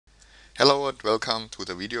Hello and welcome to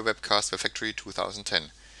the video webcast WEBfactory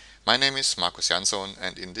 2010. My name is Markus Jansson,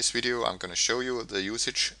 and in this video I'm going to show you the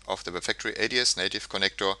usage of the WEBfactory ADS native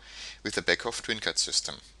connector with the Beckhoff TwinCAD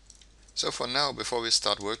system. So for now, before we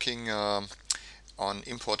start working on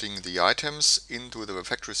importing the items into the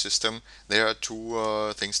WEBfactory system, there are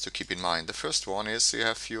two things to keep in mind. The first one is you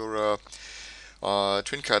have your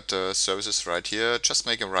TwinCAD services right here. Just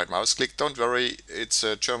make a right mouse click. Don't worry, it's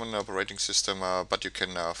a German operating system, but you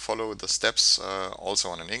can follow the steps also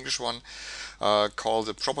on an English one called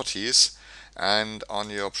the properties. And on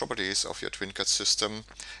your properties of your TwinCAD system,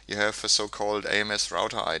 you have a so-called AMS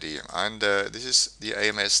router ID, and this is the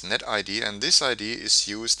AMS net ID, and this ID is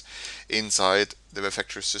used inside the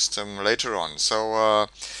WEBfactory system later on. So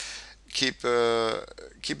keep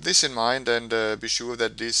this in mind and be sure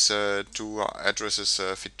that these two addresses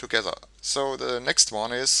fit together. So the next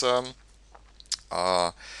one is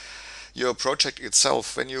your project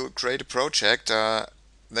itself. When you create a project,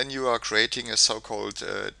 then you are creating a so-called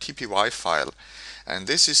TPY file, and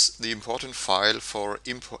this is the important file for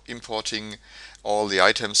importing all the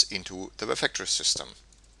items into the WEBfactory system.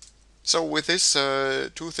 So with this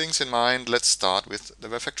two things in mind, let's start with the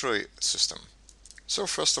WEBfactory system. So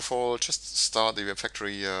first of all, just start the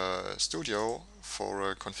WEBfactory Studio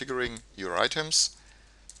for configuring your items.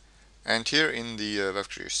 And here in the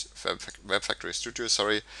WEBfactory Studio,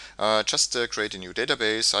 just create a new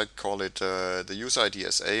database. I call it the user ID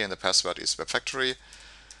as A, and the password is WEBfactory,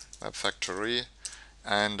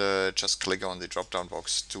 and just click on the drop-down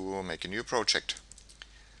box to make a new project.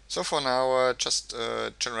 So for now, just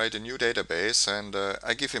generate a new database, and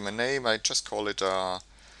I give him a name. I just call it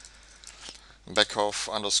Beckhoff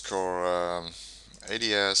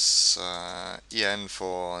 _ADS EN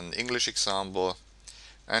for an English example,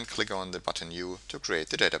 and click on the button New to create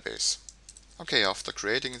the database. Okay, after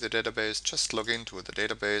creating the database, just log into the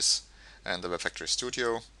database and the WEBfactory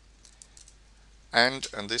Studio, and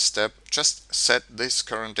in this step just set this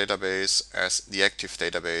current database as the active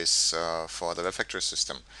database for the WEBfactory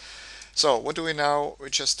system. So what do we now? We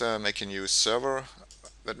just make a new server.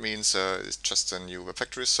 That means it's just a new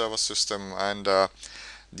WEBfactory server system, and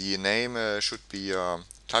the name should be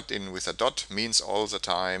typed in with a dot, means all the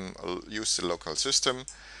time use the local system,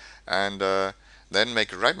 and then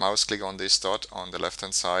make a right mouse click on this dot on the left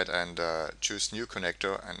hand side and choose new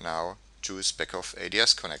connector, and now choose Beckhoff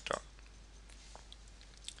ADS connector.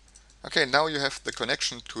 Okay, now you have the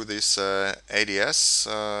connection to this ADS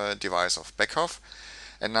device of Beckhoff,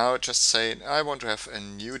 and now just say I want to have a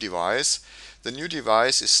new device. The new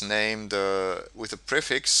device is named with a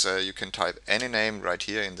prefix. You can type any name right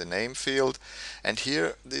here in the name field, and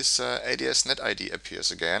here this ADS net ID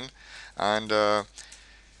appears again, and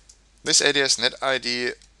this ADS net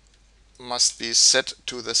ID must be set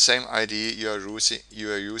to the same ID you are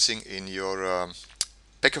using in your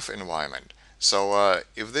Beckhoff environment. So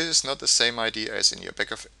if this is not the same ID as in your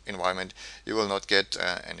Beckhoff environment, you will not get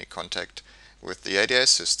any contact with the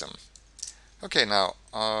ADS system. Okay, now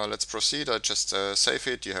let's proceed. I just save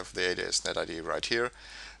it. You have the ADS net ID right here,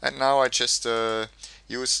 and now I just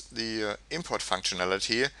use the import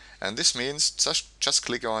functionality, and this means just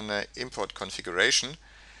click on import configuration,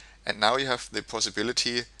 and now you have the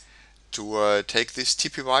possibility to take this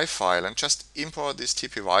TPY file and just import this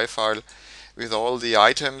TPY file with all the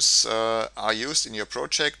items are used in your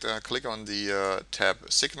project. Click on the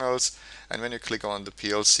tab Signals, and when you click on the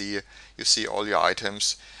PLC, you see all your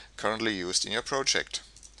items currently used in your project.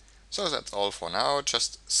 So that's all for now.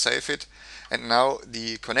 Just save it, and now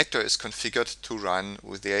the connector is configured to run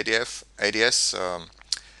with the ADS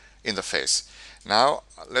interface. Now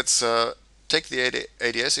let's take the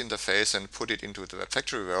ADS interface and put it into the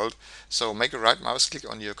WEBfactory world. So make a right mouse click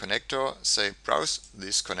on your connector, say browse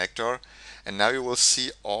this connector, and now you will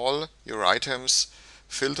see all your items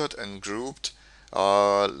filtered and grouped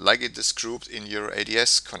like it is grouped in your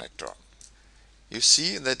ADS connector. You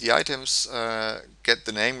see that the items get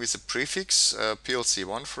the name with a prefix,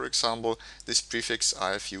 PLC1 for example. This prefix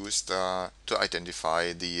I have used to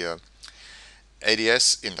identify the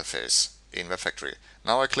ADS interface in WEBfactory.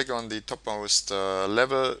 Now I click on the topmost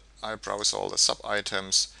level, I browse all the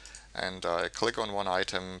sub-items, and I click on one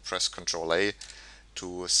item, press Ctrl A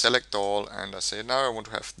to select all, and I say now I want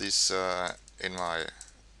to have this in my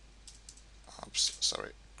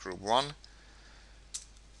group 1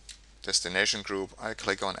 destination group. I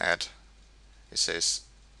click on add. It says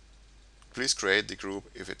please create the group.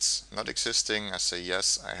 If it's not existing, I say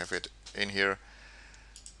yes, I have it in here.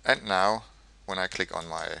 And now when I click on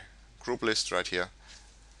my group list right here,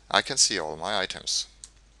 I can see all my items.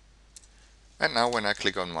 And now when I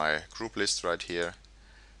click on my group list right here,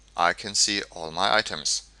 I can see all my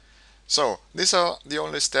items. So these are the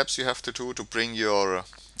only steps you have to do to bring your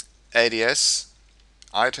ADS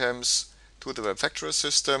items to the WebFactory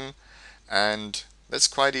system, and that's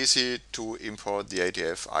quite easy to import the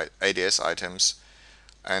ADS items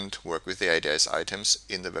and work with the ADS items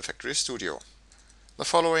in the WebFactory Studio. The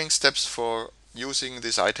following steps for using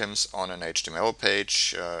these items on an HTML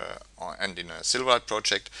page and in a Silverlight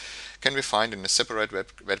project can be found in a separate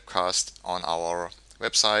webcast on our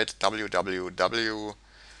website www.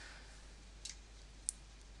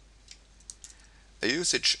 The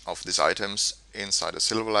usage of these items inside a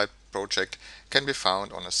Silverlight project can be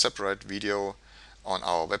found on a separate video on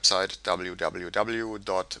our website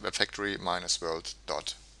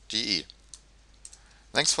www.webfactory-world.de.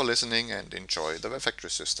 Thanks for listening and enjoy the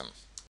WebFactory system.